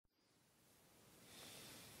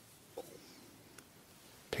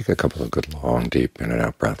Take a couple of good long, deep in and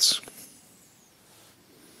out breaths.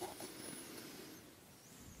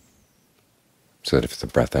 So that if the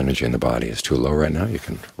breath energy in the body is too low right now, you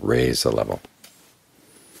can raise the level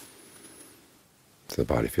so the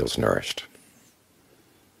body feels nourished.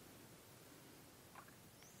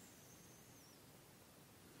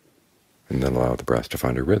 And then allow the breath to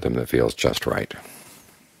find a rhythm that feels just right.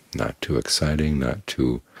 Not too exciting, not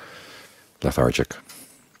too lethargic.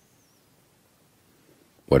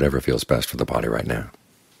 Whatever feels best for the body right now.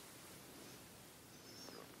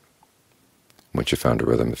 Once you've found a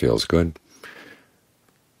rhythm that feels good,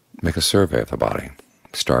 make a survey of the body.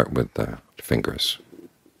 Start with the fingers.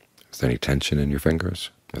 Is there any tension in your fingers?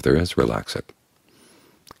 If there is, relax it.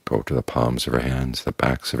 Go to the palms of your hands, the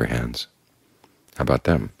backs of your hands. How about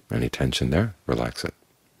them? Any tension there? Relax it.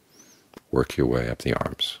 Work your way up the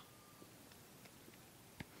arms,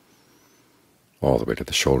 all the way to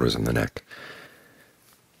the shoulders and the neck.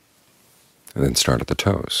 And then start at the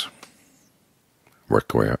toes.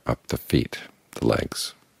 Work your way up the feet, the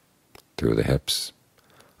legs, through the hips,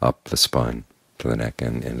 up the spine, to the neck,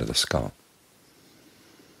 and into the skull.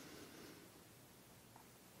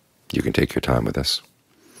 You can take your time with this,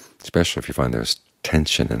 especially if you find there's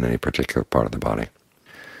tension in any particular part of the body.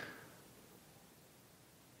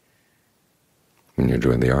 When you're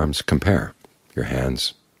doing the arms, compare your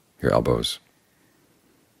hands, your elbows,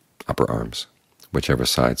 upper arms. Whichever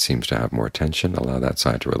side seems to have more tension, allow that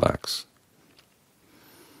side to relax.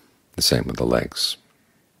 The same with the legs,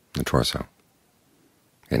 the torso,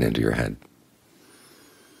 and into your head.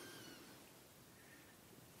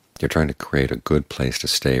 You're trying to create a good place to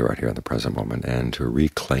stay right here in the present moment and to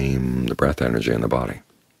reclaim the breath energy in the body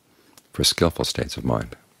for skillful states of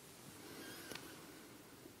mind.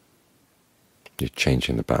 You're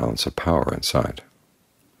changing the balance of power inside,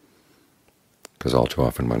 because all too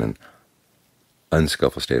often when an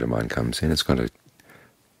unskillful state of mind comes in, it's going to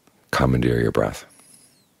commandeer your breath,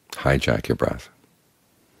 hijack your breath,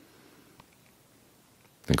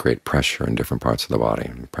 and create pressure in different parts of the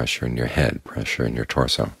body, pressure in your head, pressure in your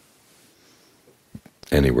torso,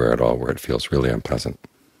 anywhere at all where it feels really unpleasant.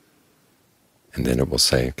 And then it will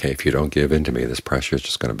say, okay, if you don't give in to me, this pressure is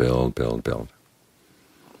just going to build, build, build.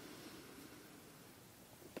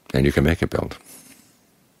 And you can make it build.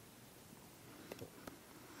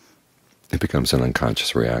 It becomes an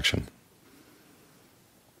unconscious reaction.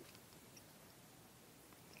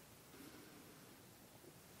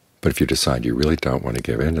 But if you decide you really don't want to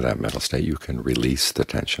give in to that mental state, you can release the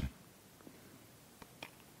tension,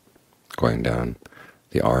 going down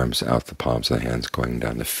the arms, out the palms of the hands, going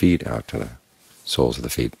down the feet, out to the soles of the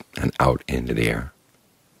feet, and out into the air.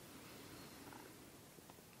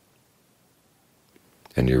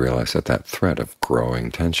 And you realize that that thread of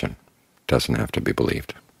growing tension doesn't have to be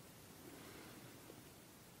believed.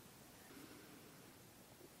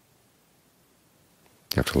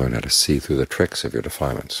 You have to learn how to see through the tricks of your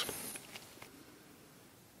defilements.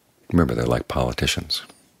 Remember, they're like politicians.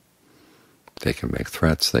 They can make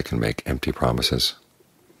threats, they can make empty promises.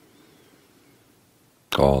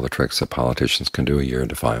 All the tricks that politicians can do, your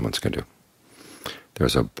defilements can do.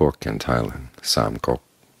 There's a book in Thailand, Samgok,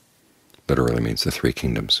 literally means the three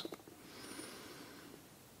kingdoms.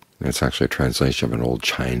 And it's actually a translation of an old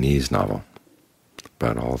Chinese novel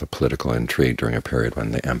about all the political intrigue during a period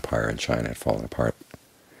when the empire in China had fallen apart.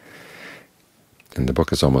 And the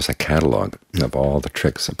book is almost a catalog of all the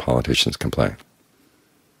tricks that politicians can play.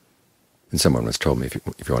 And someone once told me, if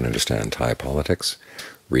you want to understand Thai politics,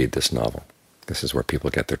 read this novel. This is where people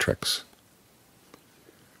get their tricks.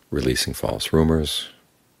 Releasing false rumors,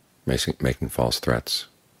 making false threats.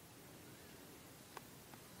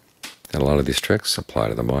 And a lot of these tricks apply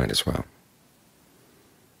to the mind as well.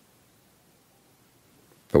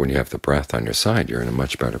 But when you have the breath on your side, you're in a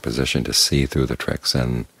much better position to see through the tricks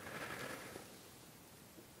and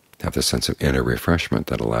have this sense of inner refreshment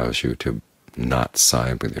that allows you to not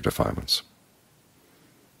side with your defilements.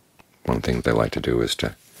 One thing they like to do is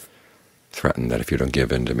to threaten that if you don't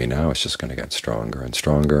give in to me now, it's just going to get stronger and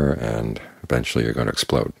stronger, and eventually you're going to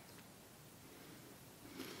explode.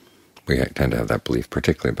 We tend to have that belief,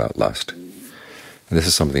 particularly about lust. And this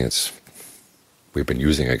is something we've been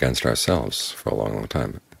using against ourselves for a long, long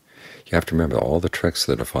time. You have to remember all the tricks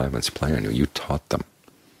the defilements play on you, you taught them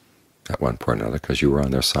at one point or another because you were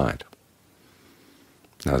on their side.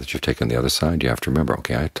 Now that you've taken the other side, you have to remember,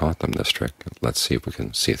 okay, I taught them this trick. Let's see if we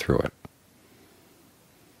can see through it.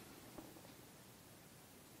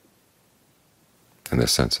 And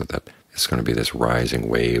this sense that it's going to be this rising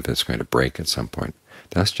wave that's going to break at some point,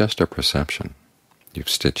 that's just a perception. You've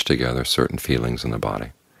stitched together certain feelings in the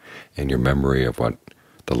body, and your memory of what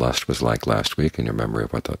the lust was like last week and your memory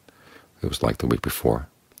of what it was like the week before.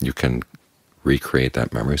 You can recreate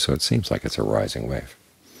that memory so it seems like it's a rising wave.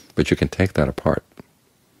 But you can take that apart,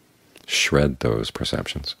 shred those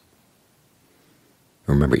perceptions.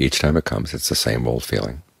 Remember, each time it comes, it's the same old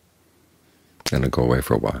feeling, and it'll go away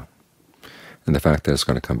for a while. And the fact that it's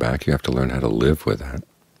going to come back, you have to learn how to live with that.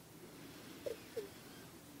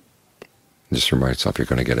 Just remind yourself you're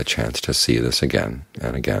going to get a chance to see this again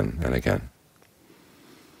and again and again.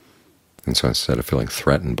 And so instead of feeling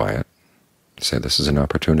threatened by it, say this is an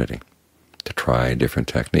opportunity to try different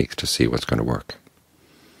techniques to see what's going to work.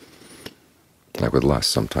 Like with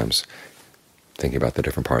lust, sometimes thinking about the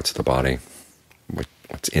different parts of the body,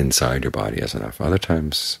 what's inside your body is enough. Other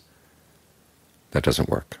times that doesn't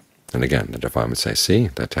work. And again, the Dhamma would say, see,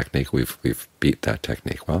 that technique, we've beat that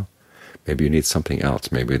technique. Well, maybe you need something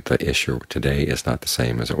else. Maybe the issue today is not the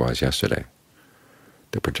same as it was yesterday.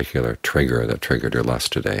 The particular trigger that triggered your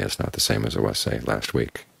lust today is not the same as it was, say, last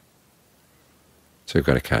week. So you've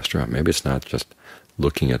got to cast her out. Maybe it's not just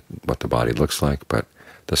looking at what the body looks like, but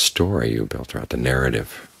the story you built around, the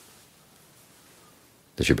narrative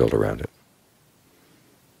that you build around it,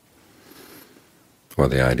 or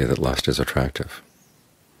the idea that lust is attractive.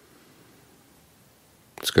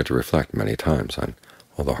 It's good to reflect many times on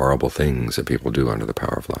all the horrible things that people do under the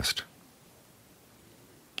power of lust,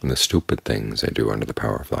 and the stupid things they do under the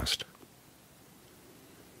power of lust.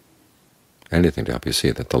 Anything to help you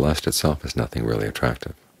see that the lust itself is nothing really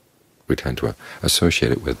attractive. We tend to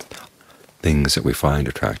associate it with things that we find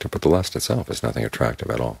attractive, but the lust itself is nothing attractive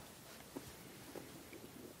at all.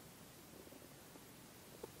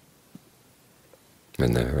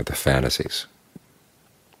 And there are the fantasies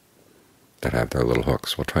that have their little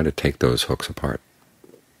hooks. We'll try to take those hooks apart.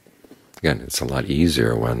 Again, it's a lot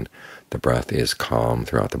easier when the breath is calm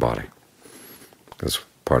throughout the body, because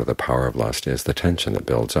part of the power of lust is the tension that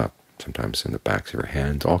builds up, sometimes in the backs of your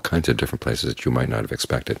hands, all kinds of different places that you might not have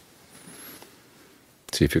expected.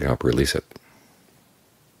 See if you can help release it.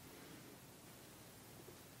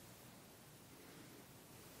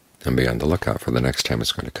 And be on the lookout for the next time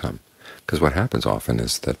it's going to come. Because what happens often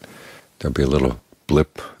is that there'll be a little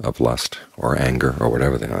blip of lust or anger or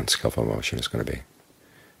whatever the unskillful emotion is going to be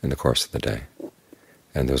in the course of the day.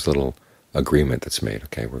 And there's a little agreement that's made,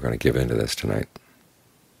 okay, we're going to give in to this tonight.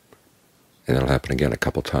 And it'll happen again a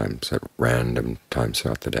couple times at random times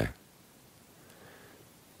throughout the day.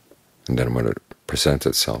 And then when it presents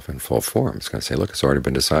itself in full form, it's going to say, look, it's already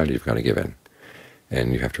been decided, you've got to give in.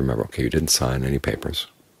 And you have to remember, okay, you didn't sign any papers.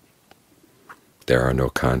 There are no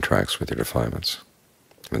contracts with your defilements.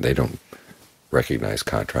 I mean, they don't recognize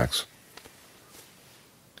contracts.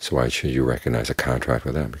 So why should you recognize a contract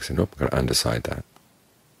with them? Because they say, nope, I'm going to undecide that.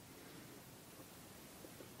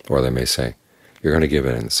 Or they may say, you're going to give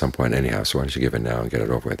in at some point anyhow, so why don't you give in now and get it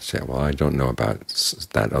over with? Say, well, I don't know about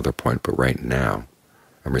that other point, but right now,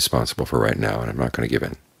 I'm responsible for right now, and I'm not going to give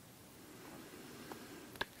in.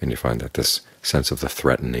 And you find that this sense of the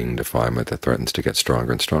threatening defilement that threatens to get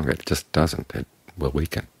stronger and stronger, it just doesn't. It will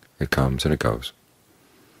weaken. It comes and it goes.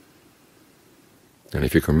 And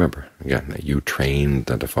if you can remember, again, that you trained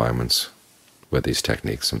the defilements with these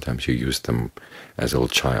techniques. Sometimes you used them as a little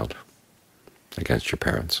child against your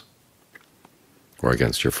parents, or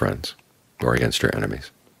against your friends, or against your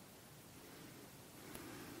enemies,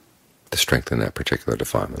 to strengthen that particular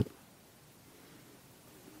defilement.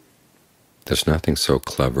 There's nothing so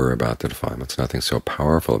clever about the defilements, nothing so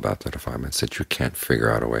powerful about the defilements that you can't figure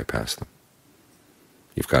out a way past them.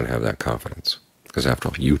 You've got to have that confidence, because after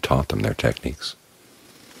all, you taught them their techniques.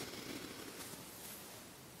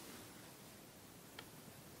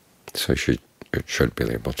 So you should be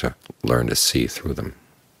able to learn to see through them.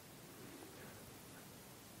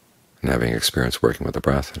 And having experience working with the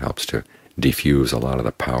breath, it helps to diffuse a lot of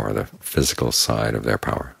the power, the physical side of their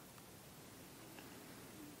power.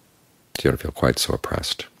 So you don't feel quite so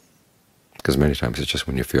oppressed. Because many times it's just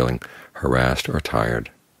when you're feeling harassed or tired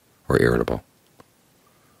or irritable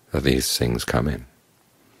that these things come in.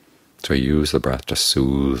 So you use the breath to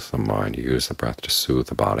soothe the mind, you use the breath to soothe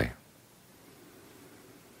the body.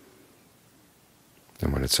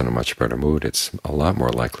 And when it's in a much better mood, it's a lot more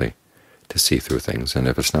likely to see through things. And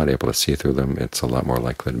if it's not able to see through them, it's a lot more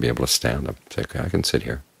likely to be able to stand them. Say, okay, I can sit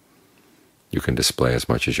here. You can display as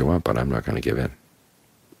much as you want, but I'm not going to give in.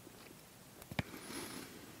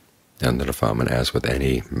 And the defilement, as with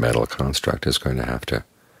any mental construct, is going to have to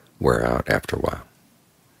wear out after a while.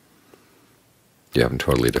 You haven't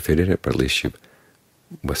totally defeated it, but at least you've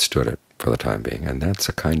withstood it for the time being. And that's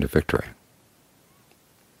a kind of victory,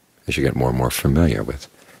 as you get more and more familiar with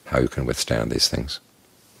how you can withstand these things.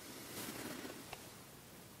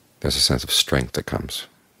 There's a sense of strength that comes.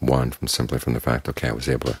 won simply from the fact, okay, I was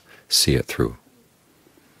able to see it through.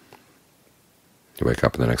 You wake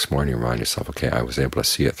up the next morning and remind yourself, okay, I was able to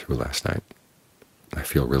see it through last night. I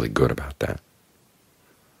feel really good about that.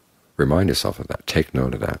 Remind yourself of that. Take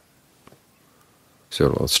note of that. So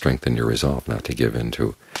it will strengthen your resolve not to give in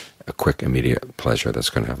to a quick, immediate pleasure that's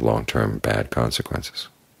going to have long-term bad consequences.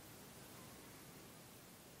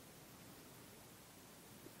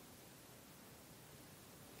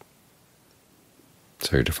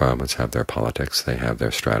 So your defilements have their politics, they have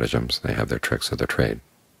their stratagems, they have their tricks of the trade.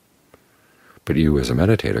 But you as a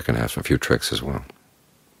meditator can have a few tricks as well.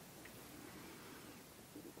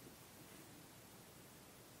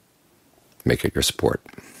 Make it your sport.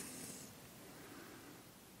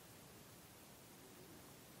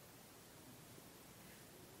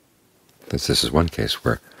 This is one case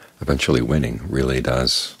where eventually winning really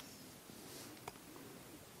does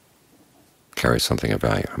carry something of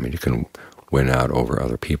value. I mean, you can win out over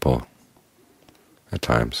other people at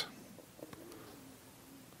times,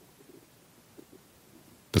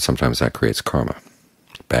 but sometimes that creates karma,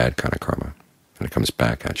 bad kind of karma, and it comes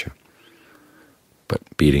back at you. But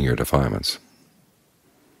beating your defilements,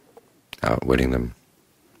 outwitting them,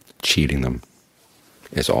 cheating them,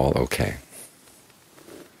 is all okay.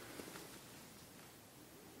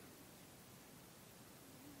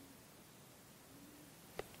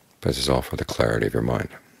 But this is all for the clarity of your mind,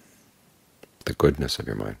 the goodness of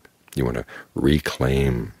your mind. You want to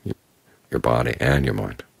reclaim your body and your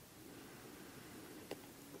mind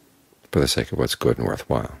for the sake of what's good and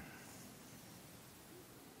worthwhile.